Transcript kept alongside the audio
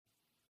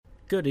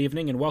Good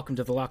evening and welcome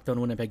to the Locked On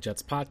Winnipeg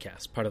Jets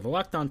podcast, part of the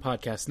Locked On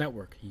Podcast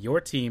Network,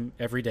 your team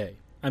every day.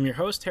 I'm your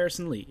host,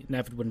 Harrison Lee, an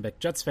avid Winnipeg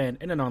Jets fan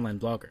and an online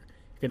blogger.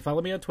 You can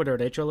follow me on Twitter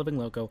at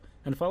HOLivingLoco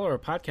and follow our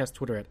podcast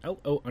Twitter at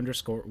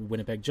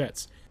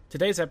LO_WinnipegJets.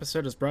 Today's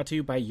episode is brought to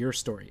you by Your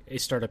Story, a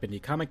startup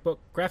indie comic book,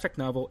 graphic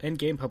novel, and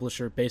game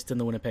publisher based in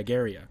the Winnipeg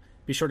area.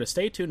 Be sure to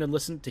stay tuned and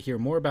listen to hear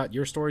more about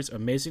Your Story's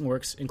amazing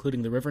works,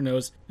 including The River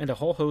Knows and a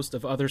whole host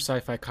of other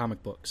sci-fi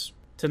comic books.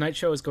 Tonight's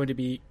show is going to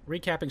be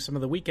recapping some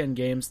of the weekend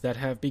games that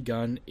have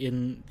begun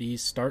in the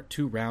start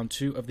to round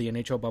 2 of the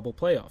NHL Bubble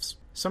playoffs.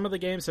 Some of the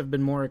games have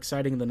been more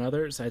exciting than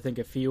others. I think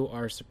a few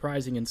are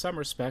surprising in some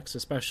respects,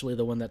 especially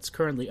the one that's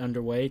currently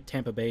underway,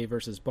 Tampa Bay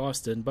versus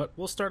Boston, but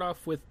we'll start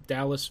off with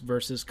Dallas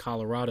versus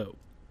Colorado.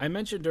 I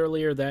mentioned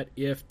earlier that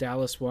if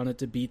Dallas wanted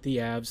to beat the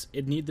Avs,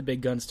 it'd need the big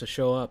guns to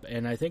show up,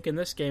 and I think in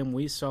this game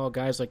we saw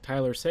guys like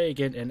Tyler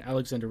Seguin and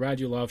Alexander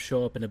Radulov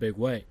show up in a big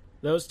way.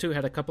 Those two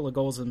had a couple of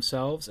goals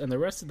themselves, and the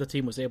rest of the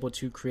team was able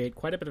to create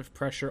quite a bit of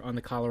pressure on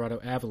the Colorado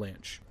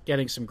Avalanche,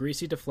 getting some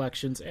greasy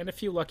deflections and a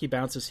few lucky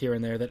bounces here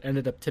and there that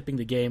ended up tipping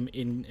the game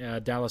in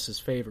Dallas's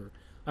favor.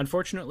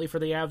 Unfortunately for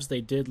the Avs,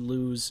 they did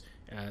lose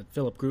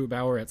Philip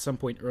Grubauer at some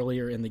point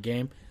earlier in the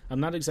game. I'm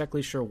not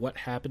exactly sure what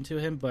happened to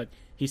him, but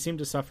he seemed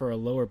to suffer a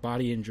lower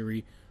body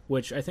injury,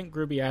 which I think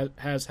Gruby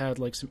has had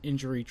some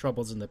injury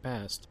troubles in the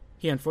past.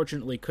 He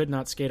unfortunately could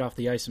not skate off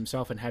the ice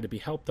himself and had to be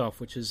helped off,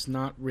 which is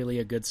not really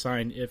a good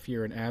sign if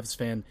you're an Avs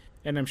fan,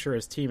 and I'm sure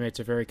his teammates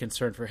are very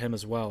concerned for him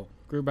as well.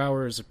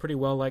 Grubauer is a pretty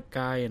well-liked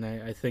guy, and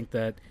I think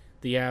that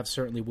the Avs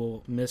certainly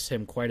will miss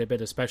him quite a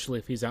bit, especially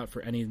if he's out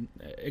for any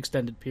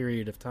extended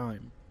period of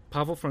time.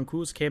 Pavel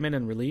Francouz came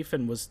in relief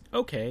and was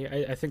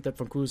okay. I think that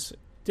Francouz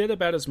did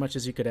about as much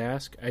as you could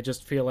ask. I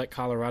just feel like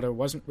Colorado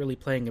wasn't really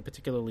playing a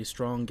particularly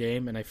strong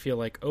game, and I feel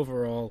like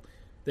overall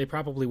they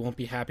probably won't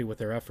be happy with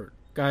their effort.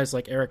 Guys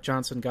like Erik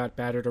Johnson got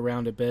battered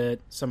around a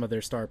bit. Some of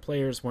their star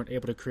players weren't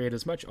able to create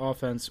as much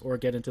offense or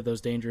get into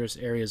those dangerous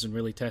areas and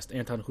really test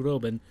Anton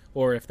Khudobin,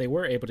 or if they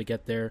were able to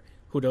get there,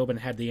 Khudobin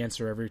had the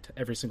answer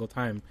every single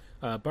time,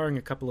 barring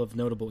a couple of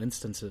notable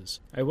instances.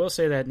 I will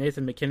say that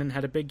Nathan MacKinnon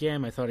had a big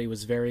game. I thought he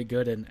was very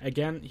good, and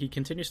again, he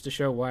continues to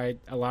show why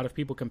a lot of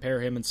people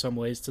compare him in some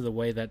ways to the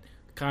way that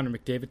Connor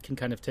McDavid can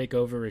kind of take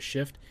over a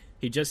shift.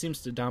 He just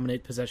seems to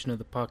dominate possession of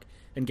the puck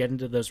and get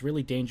into those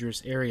really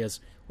dangerous areas,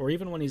 or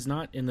even when he's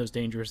not in those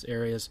dangerous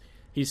areas,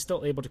 he's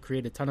still able to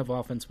create a ton of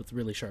offense with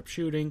really sharp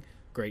shooting,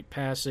 great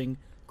passing,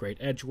 great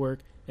edge work,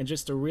 and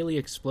just a really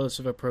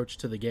explosive approach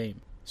to the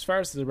game. As far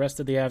as the rest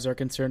of the Avs are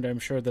concerned, I'm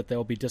sure that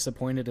they'll be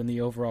disappointed in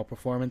the overall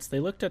performance. They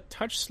looked a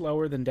touch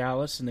slower than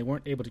Dallas, and they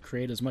weren't able to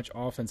create as much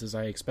offense as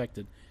I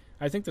expected.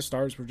 I think the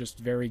Stars were just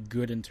very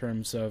good in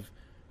terms of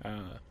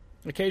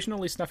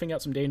occasionally snuffing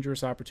out some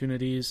dangerous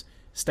opportunities,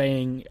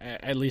 staying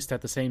at least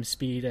at the same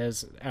speed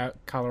as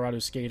Colorado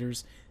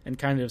skaters, and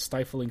kind of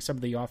stifling some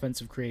of the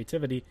offensive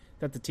creativity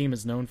that the team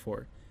is known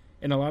for.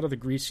 In a lot of the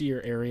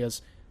greasier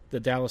areas, the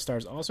Dallas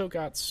Stars also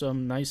got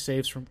some nice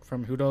saves from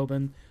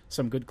Khudobin,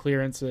 some good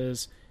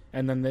clearances,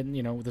 and then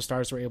the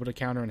Stars were able to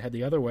counter and head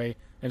the other way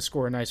and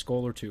score a nice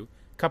goal or two.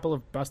 A couple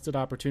of busted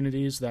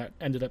opportunities that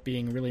ended up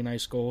being really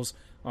nice goals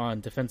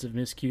on defensive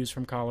miscues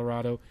from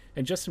Colorado,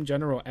 and just some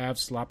general Avs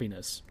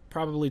sloppiness.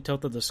 Probably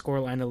tilted the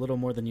scoreline a little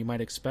more than you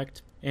might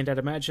expect, and I'd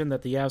imagine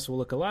that the Avs will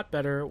look a lot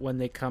better when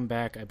they come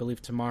back, I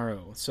believe,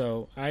 tomorrow.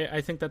 So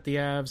I think that the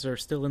Avs are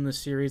still in this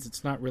series.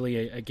 It's not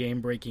really a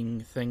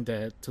game-breaking thing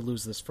to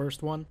lose this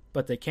first one,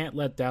 but they can't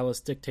let Dallas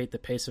dictate the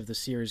pace of the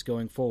series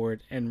going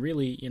forward, and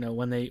really,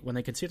 when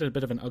they conceded a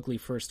bit of an ugly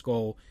first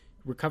goal,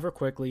 recover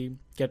quickly,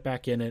 get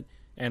back in it,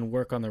 and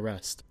work on the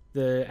rest.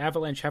 The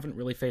Avalanche haven't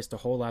really faced a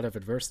whole lot of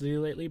adversity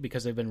lately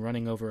because they've been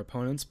running over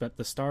opponents, but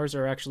the Stars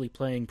are actually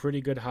playing pretty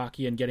good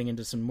hockey and getting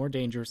into some more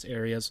dangerous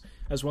areas,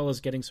 as well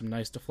as getting some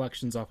nice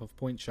deflections off of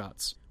point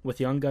shots. With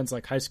young guns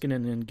like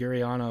Heiskanen and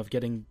Gurianov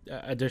getting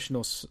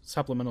additional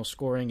supplemental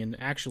scoring and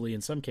actually,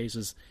 in some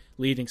cases,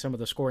 leading some of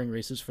the scoring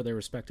races for their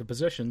respective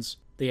positions,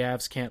 the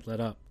Avs can't let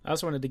up. I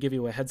also wanted to give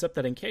you a heads up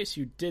that in case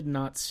you did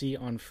not see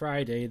on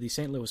Friday, the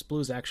St. Louis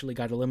Blues actually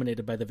got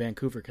eliminated by the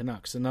Vancouver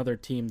Canucks, another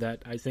team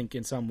that I think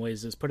in some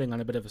ways is putting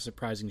on a bit of a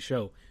surprising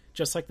show.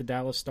 Just like the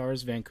Dallas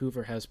Stars,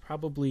 Vancouver has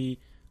probably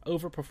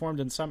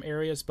overperformed in some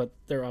areas, but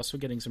they're also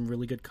getting some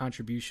really good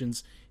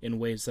contributions in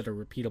ways that are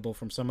repeatable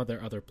from some of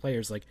their other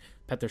players like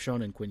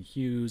Pettersson and Quinn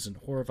Hughes and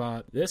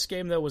Horvat. This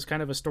game, though, was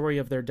kind of a story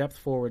of their depth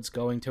forwards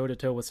going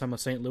toe-to-toe with some of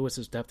St.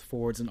 Louis's depth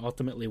forwards and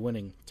ultimately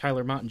winning.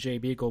 Tyler Mott and Jay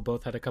Beagle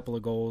both had a couple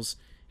of goals,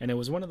 and it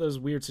was one of those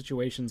weird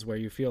situations where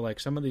you feel like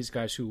some of these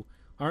guys who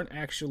aren't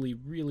actually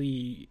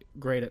really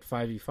great at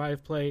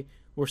 5v5 play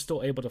were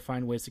still able to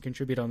find ways to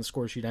contribute on the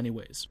score sheet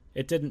anyways.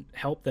 It didn't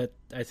help that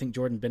I think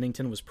Jordan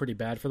Binnington was pretty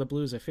bad for the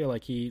Blues. I feel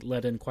like he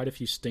let in quite a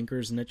few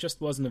stinkers, and it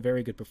just wasn't a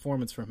very good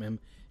performance from him,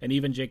 and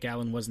even Jake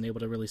Allen wasn't able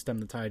to really stem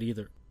the tide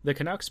either. The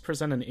Canucks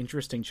present an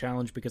interesting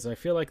challenge because I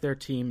feel like their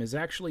team is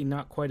actually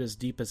not quite as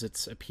deep as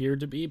it's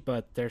appeared to be,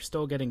 but they're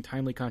still getting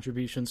timely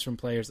contributions from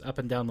players up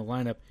and down the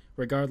lineup,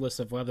 regardless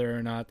of whether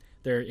or not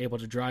they're able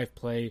to drive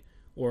play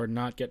or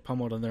not get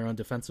pummeled in their own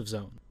defensive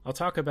zone. I'll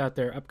talk about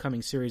their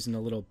upcoming series in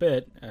a little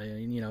bit.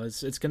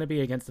 It's going to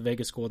be against the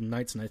Vegas Golden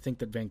Knights, and I think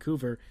that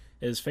Vancouver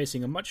is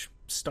facing a much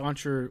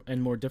stauncher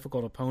and more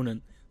difficult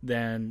opponent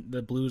than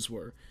the Blues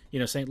were.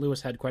 St. Louis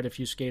had quite a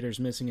few skaters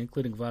missing,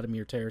 including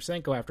Vladimir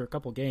Tarasenko after a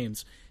couple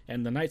games,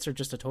 and the Knights are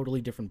just a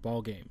totally different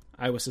ballgame.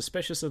 I was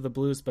suspicious of the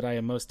Blues, but I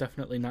am most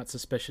definitely not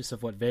suspicious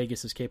of what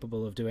Vegas is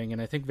capable of doing,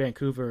 and I think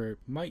Vancouver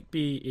might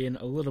be in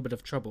a little bit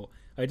of trouble.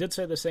 I did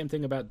say the same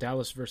thing about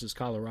Dallas versus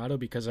Colorado,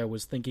 because I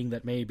was thinking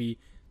that maybe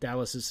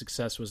Dallas's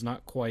success was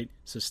not quite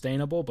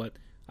sustainable, but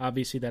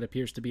obviously that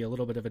appears to be a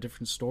little bit of a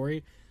different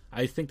story.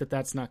 I think that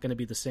that's not going to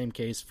be the same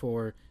case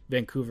for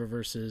Vancouver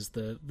versus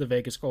the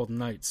Vegas Golden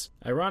Knights.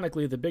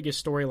 Ironically, the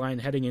biggest storyline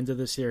heading into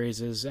this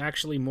series is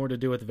actually more to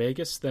do with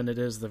Vegas than it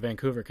is the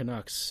Vancouver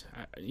Canucks.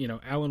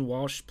 Alan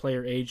Walsh,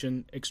 player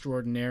agent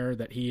extraordinaire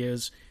that he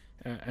is,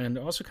 and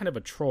also kind of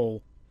a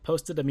troll,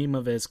 posted a meme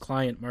of his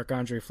client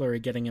Marc-Andre Fleury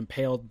getting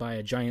impaled by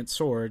a giant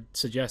sword,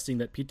 suggesting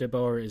that Pete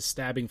DeBoer is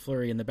stabbing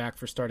Fleury in the back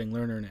for starting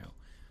Lerner now.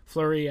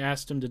 Fleury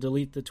asked him to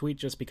delete the tweet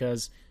just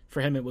because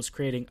for him it was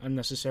creating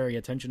unnecessary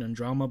attention and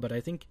drama, but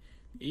I think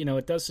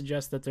it does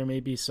suggest that there may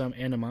be some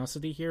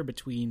animosity here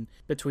between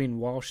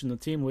Walsh and the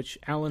team, which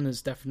Allen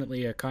is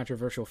definitely a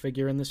controversial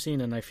figure in the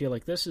scene, and I feel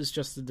like this is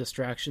just a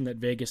distraction that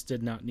Vegas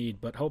did not need,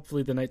 but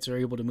hopefully the Knights are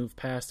able to move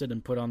past it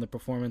and put on the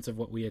performance of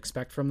what we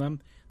expect from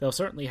them. They'll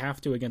certainly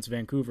have to against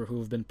Vancouver, who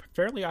have been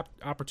fairly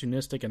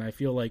opportunistic, and I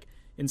feel like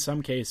in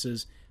some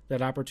cases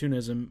that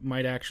opportunism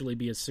might actually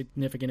be a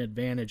significant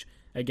advantage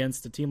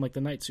against a team like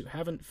the Knights, who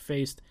haven't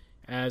faced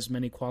as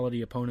many quality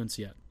opponents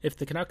yet. If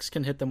the Canucks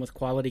can hit them with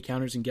quality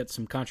counters and get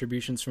some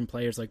contributions from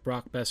players like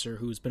Brock Besser,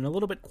 who's been a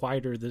little bit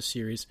quieter this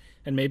series,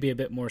 and maybe a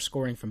bit more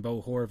scoring from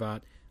Bo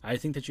Horvat, I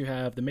think that you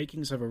have the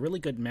makings of a really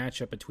good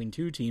matchup between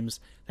two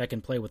teams that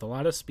can play with a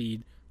lot of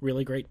speed,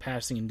 really great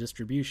passing and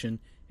distribution,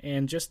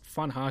 and just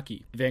fun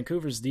hockey.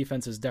 Vancouver's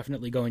defense is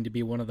definitely going to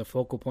be one of the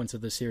focal points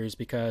of the series,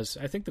 because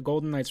I think the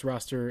Golden Knights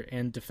roster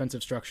and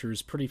defensive structure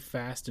is pretty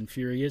fast and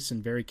furious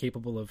and very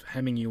capable of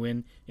hemming you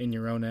in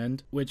your own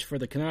end, which for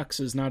the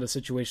Canucks is not a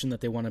situation that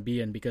they want to be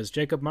in, because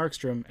Jacob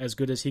Markstrom, as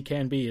good as he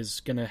can be,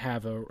 is going to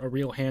have a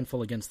real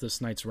handful against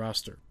this Knights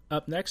roster.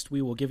 Up next,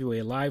 we will give you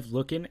a live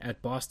look-in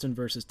at Boston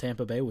versus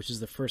Tampa Bay, which is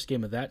the first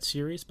game of that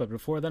series, but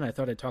before then I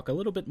thought I'd talk a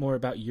little bit more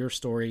about Your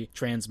Story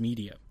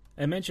Transmedia.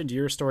 I mentioned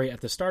Your Story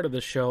at the start of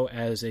the show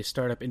as a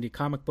startup indie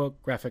comic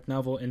book, graphic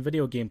novel, and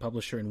video game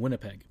publisher in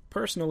Winnipeg.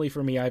 Personally,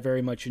 for me, I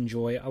very much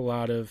enjoy a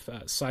lot of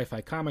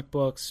sci-fi comic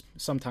books,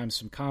 sometimes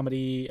some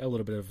comedy, a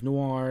little bit of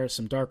noir,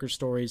 some darker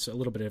stories, a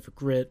little bit of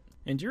grit.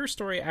 And Your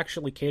Story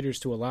actually caters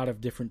to a lot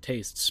of different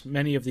tastes.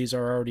 Many of these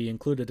are already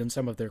included in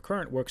some of their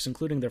current works,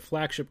 including their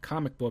flagship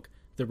comic book,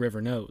 The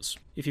River Knows.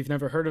 If you've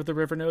never heard of The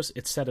River Knows,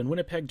 it's set in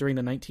Winnipeg during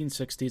the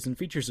 1960s and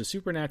features a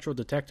supernatural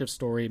detective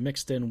story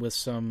mixed in with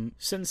some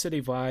Sin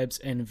City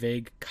vibes and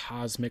vague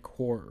cosmic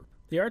horror.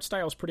 The art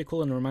style is pretty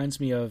cool and reminds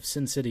me of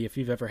Sin City if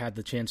you've ever had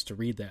the chance to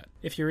read that.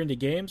 If you're into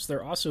games,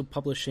 they're also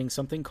publishing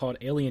something called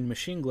Alien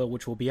Machine Glow,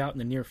 which will be out in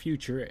the near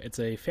future. It's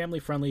a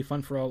family-friendly,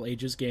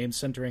 fun-for-all-ages game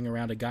centering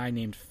around a guy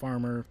named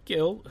Farmer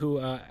Gill, who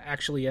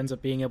actually ends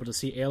up being able to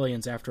see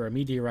aliens after a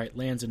meteorite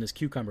lands in his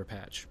cucumber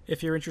patch.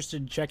 If you're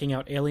interested in checking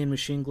out Alien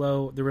Machine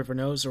Glow, The River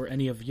Knows, or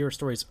any of Your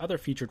Story's other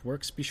featured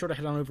works, be sure to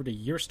head on over to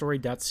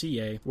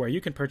yourstory.ca, where you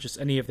can purchase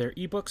any of their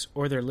ebooks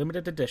or their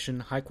limited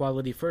edition,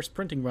 high-quality first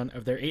printing run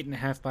of their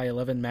 8.5 by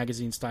 11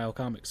 magazine-style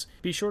comics.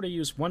 Be sure to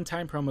use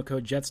one-time promo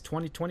code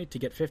JETS2020 to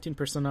get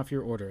 15% off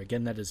your order.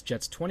 Again, that is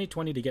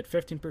JETS2020 to get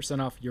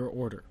 15% off your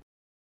order.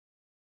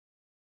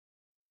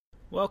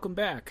 Welcome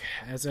back.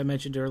 As I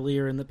mentioned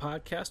earlier in the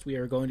podcast, we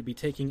are going to be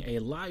taking a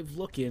live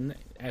look-in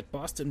at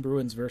Boston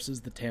Bruins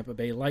versus the Tampa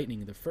Bay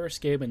Lightning, the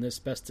first game in this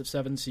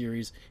best-of-7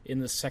 series in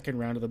the second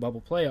round of the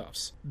bubble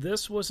playoffs.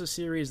 This was a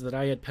series that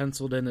I had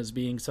penciled in as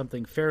being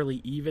something fairly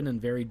even and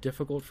very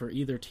difficult for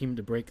either team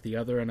to break the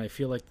other, and I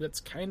feel like that's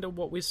kind of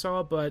what we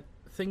saw, but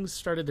things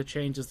started to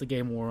change as the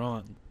game wore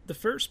on. The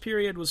first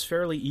period was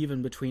fairly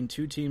even between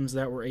two teams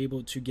that were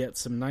able to get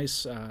some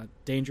nice,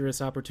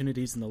 dangerous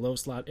opportunities in the low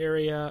slot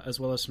area, as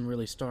well as some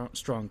really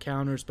strong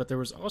counters, but there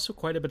was also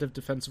quite a bit of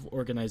defensive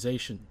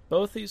organization.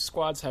 Both these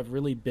squads have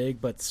really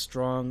big but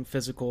strong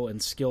physical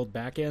and skilled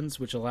backends,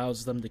 which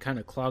allows them to kind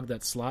of clog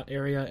that slot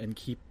area and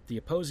keep the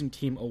opposing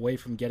team away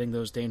from getting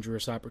those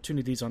dangerous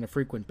opportunities on a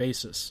frequent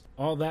basis.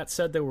 All that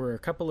said, there were a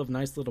couple of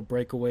nice little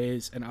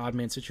breakaways and odd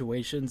man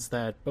situations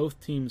that both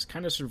teams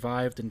kind of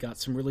survived and got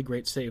some really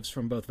great saves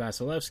from both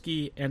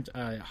Vasilevsky and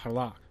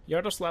Halak.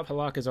 Yaroslav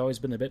Halak has always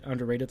been a bit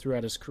underrated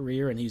throughout his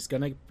career, and he's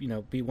going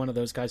to, be one of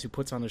those guys who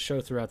puts on a show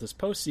throughout this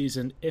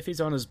postseason if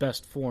he's on his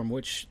best form,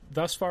 which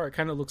thus far it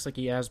kind of looks like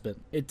he has been.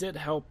 It did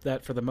help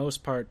that for the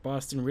most part,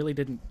 Boston really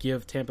didn't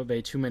give Tampa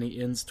Bay too many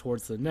ins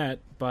towards the net,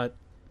 but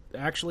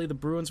actually the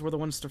Bruins were the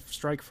ones to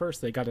strike first.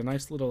 They got a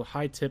nice little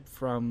high tip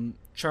from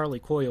Charlie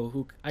Coyle,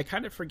 who I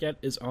kind of forget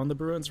is on the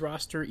Bruins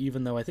roster,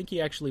 even though I think he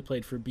actually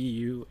played for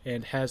BU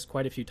and has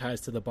quite a few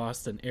ties to the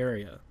Boston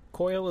area.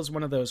 Coyle is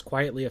one of those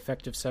quietly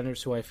effective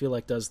centers who I feel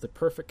like does the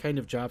perfect kind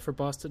of job for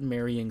Boston,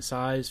 marrying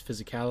size,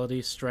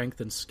 physicality, strength,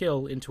 and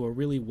skill into a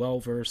really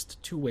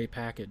well-versed two-way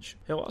package.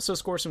 He'll also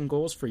score some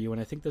goals for you,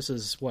 and I think this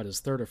is, his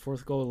third or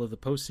fourth goal of the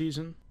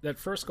postseason? That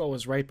first goal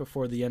was right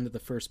before the end of the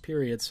first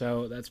period,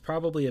 so that's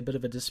probably a bit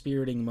of a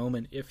dispiriting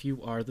moment if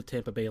you are the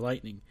Tampa Bay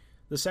Lightning.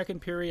 The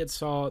second period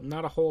saw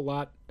not a whole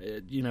lot,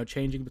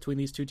 changing between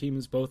these two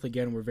teams. Both,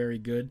 again, were very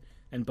good,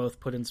 and both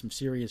put in some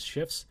serious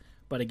shifts.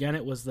 But again,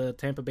 it was the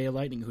Tampa Bay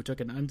Lightning who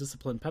took an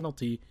undisciplined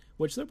penalty,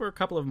 which there were a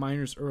couple of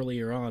minors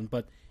earlier on,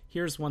 but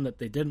here's one that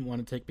they didn't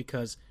want to take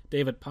because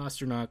David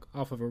Pastrnak,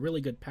 off of a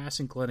really good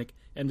passing clinic,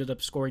 ended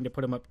up scoring to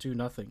put him up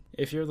 2-0.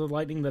 If you're the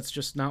Lightning, that's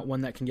just not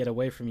one that can get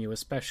away from you,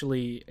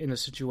 especially in a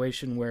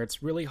situation where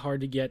it's really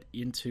hard to get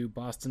into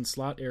Boston's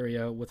slot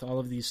area with all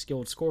of these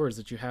skilled scorers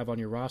that you have on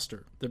your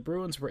roster. The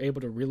Bruins were able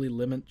to really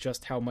limit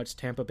just how much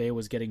Tampa Bay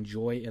was getting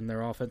joy in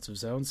their offensive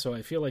zone, so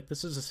I feel like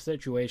this is a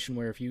situation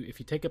where if you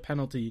take a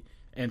penalty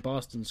and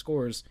Boston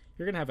scores,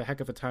 you're going to have a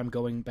heck of a time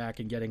going back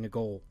and getting a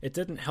goal. It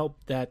didn't help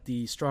that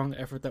the strong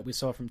effort that we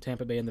saw from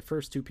Tampa Bay in the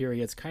first two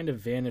periods kind of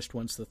vanished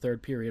once the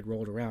third period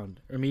rolled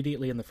around.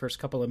 Immediately in the first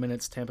couple of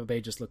minutes, Tampa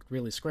Bay just looked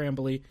really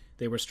scrambly,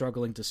 they were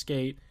struggling to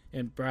skate,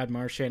 and Brad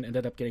Marchand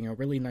ended up getting a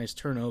really nice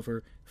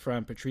turnover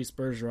from Patrice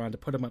Bergeron to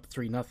put him up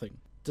 3-0.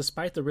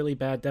 Despite the really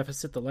bad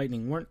deficit, the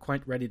Lightning weren't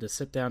quite ready to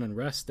sit down and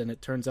rest, and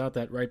it turns out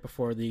that right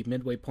before the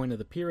midway point of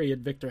the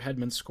period, Victor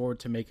Hedman scored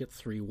to make it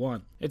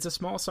 3-1. It's a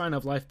small sign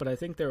of life, but I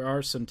think there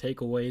are some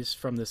takeaways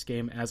from this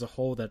game as a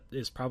whole that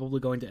is probably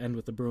going to end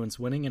with the Bruins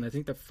winning, and I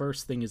think the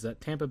first thing is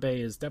that Tampa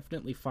Bay is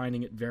definitely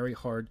finding it very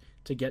hard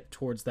to get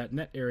towards that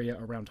net area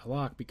around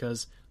Halak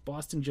because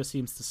Boston just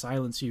seems to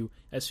silence you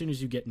as soon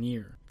as you get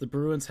near. The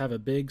Bruins have a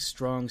big,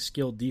 strong,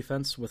 skilled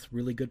defense with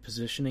really good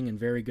positioning and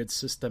very good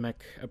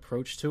systemic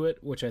approach to it,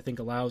 which I think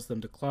allows them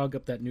to clog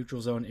up that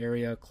neutral zone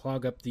area,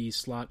 clog up the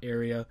slot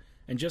area,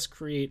 and just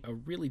create a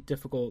really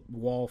difficult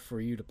wall for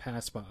you to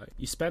pass by.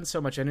 You spend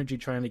so much energy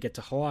trying to get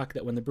to Halak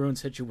that when the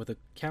Bruins hit you with the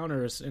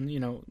counters, and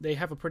they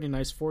have a pretty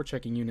nice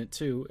forechecking unit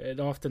too, it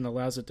often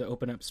allows it to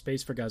open up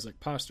space for guys like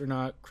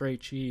Pastrnak,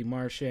 Krejci,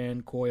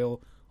 Marchand,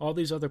 Coyle, all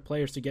these other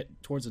players to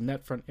get towards the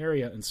net front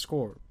area and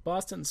score.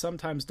 Boston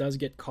sometimes does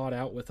get caught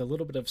out with a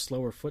little bit of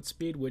slower foot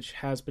speed, which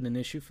has been an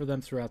issue for them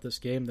throughout this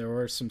game. There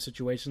were some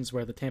situations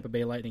where the Tampa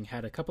Bay Lightning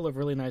had a couple of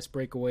really nice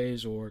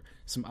breakaways or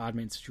some odd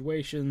man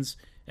situations,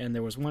 and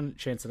there was one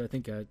chance that I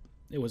think it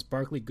was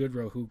Barclay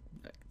Goodrow who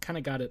kind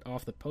of got it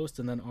off the post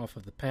and then off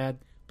of the pad,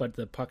 but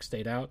the puck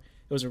stayed out.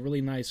 It was a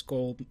really nice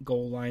goal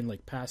line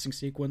passing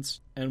sequence,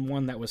 and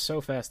one that was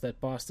so fast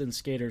that Boston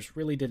skaters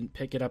really didn't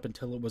pick it up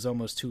until it was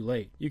almost too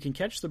late. You can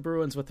catch the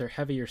Bruins with their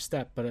heavier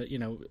step, but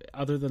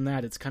other than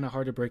that, it's kind of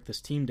hard to break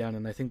this team down,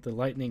 and I think the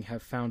Lightning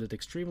have found it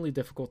extremely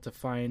difficult to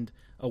find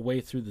a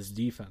way through this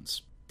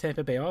defense.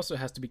 Tampa Bay also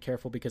has to be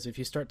careful because if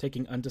you start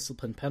taking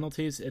undisciplined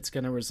penalties, it's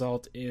going to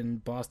result in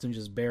Boston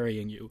just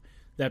burying you.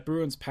 That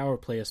Bruins power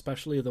play,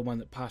 especially the one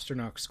that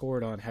Pastrnak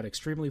scored on, had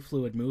extremely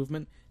fluid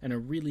movement and a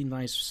really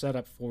nice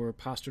setup for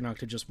Pastrnak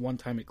to just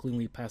one-time it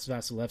cleanly past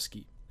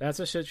Vasilevsky. That's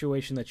a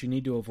situation that you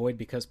need to avoid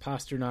because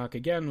Pastrnak,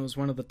 again, was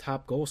one of the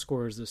top goal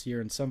scorers this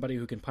year and somebody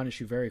who can punish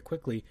you very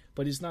quickly,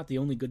 but he's not the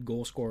only good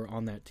goal scorer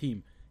on that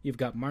team. You've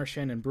got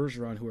Marchand and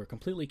Bergeron who are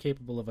completely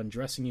capable of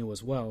undressing you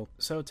as well,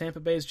 so Tampa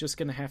Bay is just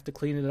going to have to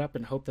clean it up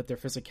and hope that their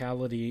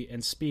physicality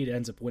and speed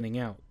ends up winning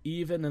out.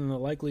 Even in the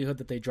likelihood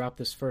that they drop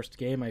this first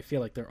game, I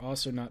feel like they're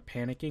also not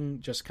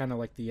panicking, just kind of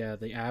like the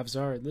Avs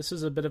are. This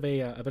is a bit of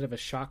a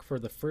shock for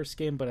the first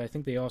game, but I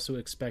think they also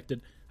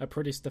expected a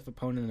pretty stiff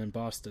opponent in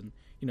Boston.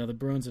 The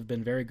Bruins have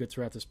been very good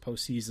throughout this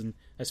postseason,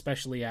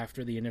 especially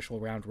after the initial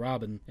round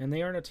robin, and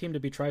they aren't a team to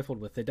be trifled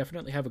with. They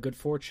definitely have a good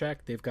forecheck,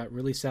 they've got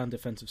really sound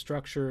defensive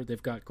structure,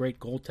 they've got great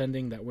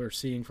goaltending that we're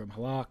seeing from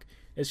Halak.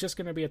 It's just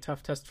going to be a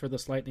tough test for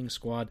this Lightning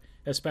squad,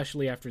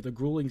 especially after the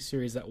grueling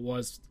series that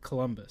was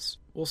Columbus.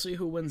 We'll see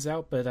who wins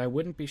out, but I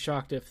wouldn't be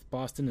shocked if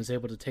Boston is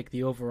able to take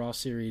the overall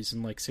series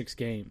in 6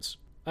 games.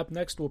 Up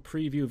next, we'll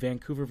preview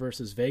Vancouver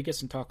versus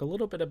Vegas and talk a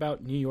little bit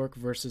about New York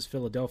versus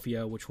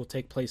Philadelphia, which will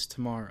take place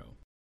tomorrow.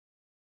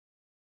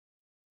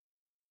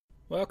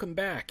 Welcome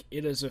back.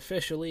 It is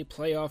officially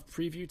playoff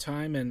preview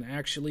time, and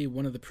actually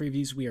one of the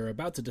previews we are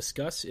about to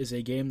discuss is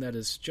a game that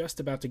is just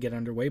about to get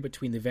underway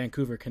between the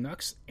Vancouver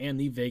Canucks and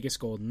the Vegas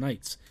Golden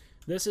Knights.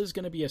 This is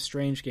going to be a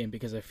strange game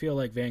because I feel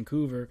like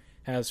Vancouver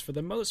has, for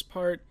the most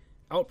part,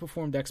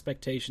 outperformed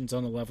expectations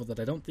on a level that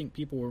I don't think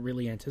people were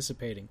really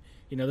anticipating.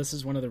 This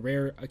is one of the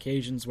rare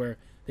occasions where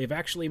they've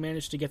actually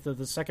managed to get to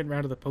the second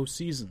round of the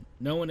postseason.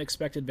 No one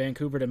expected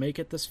Vancouver to make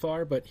it this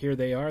far, but here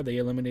they are. They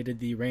eliminated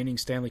the reigning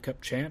Stanley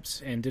Cup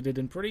champs and did it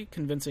in pretty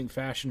convincing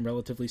fashion,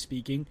 relatively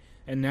speaking,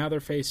 and now they're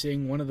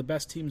facing one of the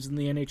best teams in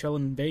the NHL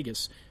in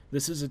Vegas.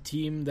 This is a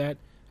team that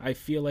I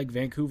feel like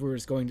Vancouver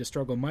is going to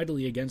struggle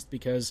mightily against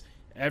because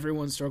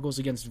everyone struggles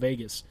against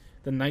Vegas.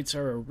 The Knights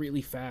are a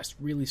really fast,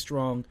 really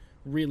strong,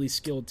 really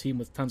skilled team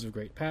with tons of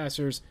great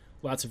passers,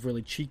 lots of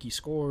really cheeky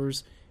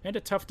scorers, and a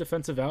tough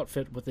defensive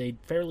outfit with a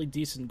fairly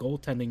decent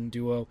goaltending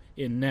duo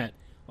in net.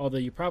 although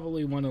you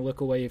probably want to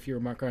look away if you're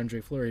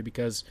Marc-Andre Fleury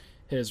because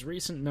his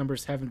recent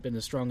numbers haven't been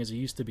as strong as he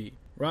used to be.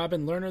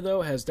 Robin Lehner,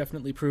 though, has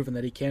definitely proven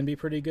that he can be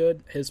pretty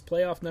good. His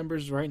playoff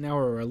numbers right now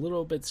are a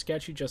little bit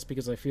sketchy just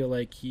because I feel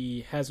like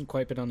he hasn't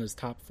quite been on his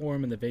top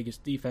form, and the Vegas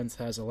defense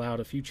has allowed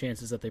a few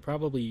chances that they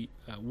probably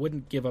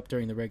wouldn't give up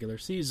during the regular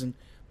season,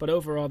 but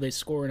overall they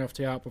score enough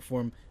to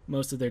outperform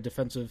most of their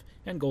defensive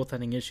and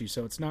goaltending issues,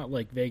 so it's not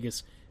like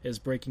Vegas is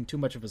breaking too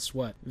much of a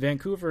sweat.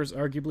 Vancouver is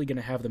arguably going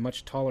to have the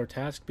much taller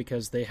task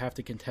because they have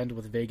to contend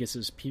with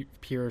Vegas's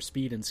pure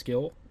speed and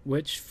skill,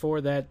 which for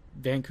that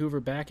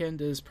Vancouver backend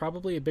is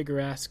probably a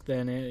bigger ask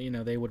than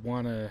they would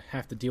want to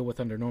have to deal with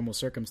under normal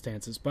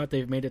circumstances. But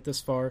they've made it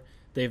this far.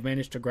 They've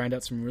managed to grind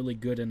out some really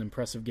good and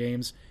impressive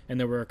games, and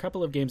there were a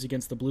couple of games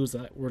against the Blues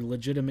that were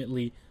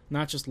legitimately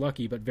not just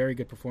lucky, but very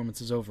good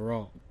performances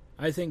overall.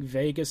 I think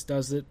Vegas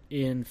does it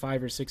in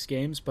 5 or 6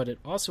 games, but it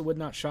also would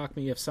not shock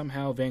me if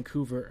somehow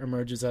Vancouver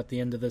emerges at the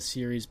end of this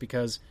series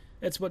because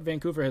it's what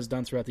Vancouver has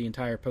done throughout the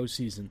entire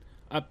postseason.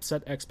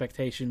 Upset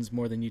expectations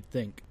more than you'd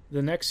think.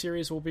 The next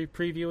series we'll be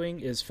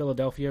previewing is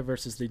Philadelphia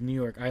versus the New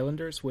York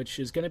Islanders, which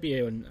is going to be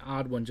an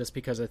odd one just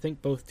because I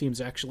think both teams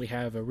actually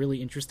have a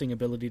really interesting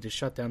ability to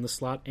shut down the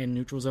slot and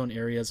neutral zone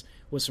areas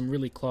with some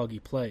really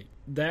cloggy play.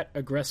 That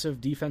aggressive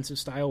defensive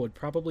style would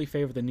probably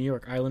favor the New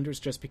York Islanders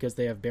just because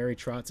they have Barry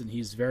Trotz, and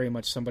he's very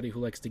much somebody who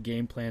likes to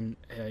game plan,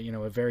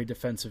 a very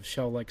defensive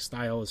shell-like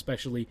style,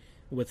 especially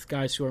with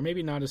guys who are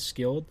maybe not as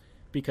skilled,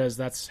 because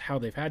that's how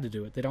they've had to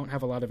do it. They don't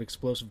have a lot of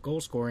explosive goal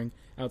scoring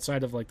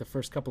outside of the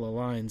first couple of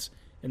lines,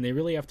 and they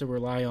really have to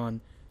rely on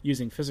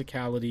using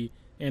physicality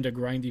and a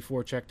grindy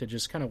forecheck to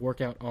just kind of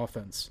work out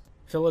offense.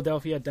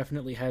 Philadelphia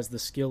definitely has the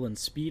skill and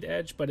speed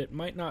edge, but it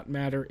might not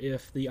matter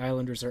if the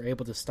Islanders are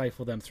able to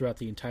stifle them throughout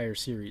the entire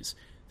series.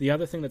 The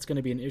other thing that's going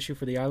to be an issue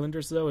for the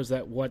Islanders, though, is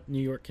that what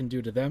New York can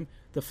do to them,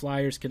 the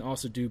Flyers can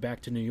also do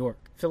back to New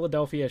York.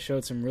 Philadelphia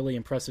showed some really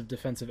impressive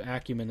defensive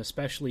acumen,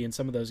 especially in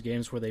some of those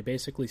games where they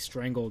basically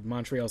strangled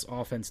Montreal's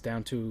offense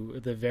down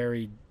to the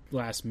very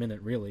last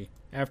minute, really.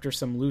 After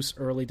some loose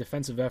early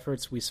defensive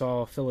efforts, we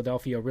saw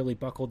Philadelphia really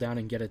buckle down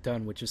and get it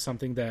done, which is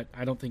something that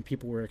I don't think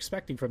people were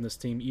expecting from this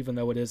team, even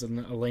though it is an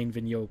Alain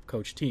Vigneault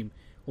coach team.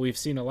 We've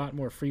seen a lot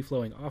more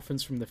free-flowing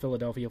offense from the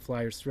Philadelphia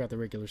Flyers throughout the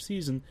regular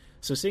season,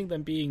 so seeing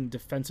them being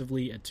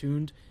defensively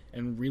attuned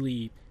and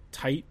really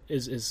tight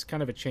is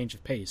kind of a change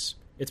of pace.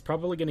 It's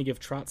probably going to give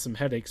Trotz some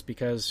headaches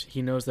because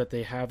he knows that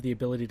they have the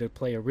ability to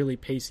play a really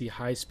pacey,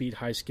 high-speed,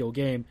 high-skill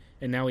game,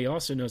 and now he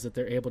also knows that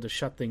they're able to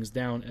shut things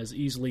down as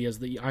easily as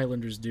the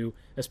Islanders do,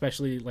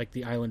 especially like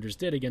the Islanders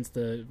did against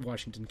the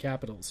Washington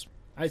Capitals.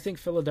 I think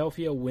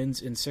Philadelphia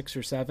wins in 6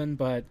 or 7,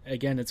 but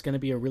again, it's going to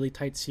be a really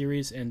tight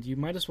series, and you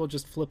might as well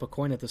just flip a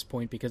coin at this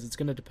point because it's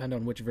going to depend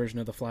on which version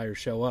of the Flyers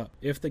show up.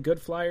 If the good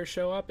Flyers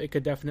show up, it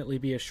could definitely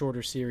be a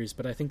shorter series,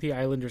 but I think the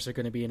Islanders are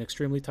going to be an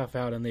extremely tough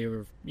out, and they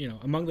were,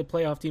 among the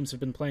playoff teams,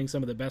 have been playing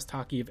some of the best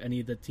hockey of any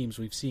of the teams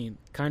we've seen.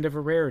 Kind of a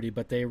rarity,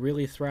 but they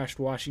really thrashed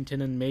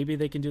Washington, and maybe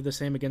they can do the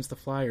same against the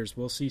Flyers.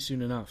 We'll see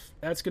soon enough.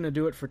 That's going to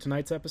do it for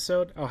tonight's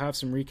episode. I'll have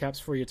some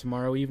recaps for you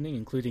tomorrow evening,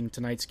 including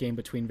tonight's game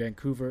between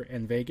Vancouver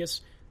and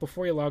Vegas.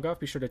 Before you log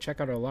off, be sure to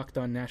check out our Locked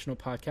On National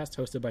podcast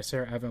hosted by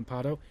Sarah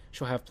Avampado.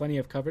 She'll have plenty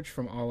of coverage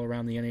from all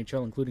around the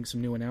NHL, including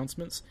some new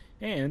announcements.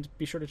 And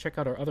be sure to check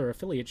out our other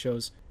affiliate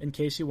shows in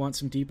case you want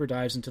some deeper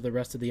dives into the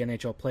rest of the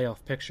NHL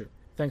playoff picture.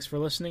 Thanks for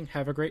listening,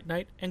 have a great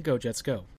night, and go Jets go!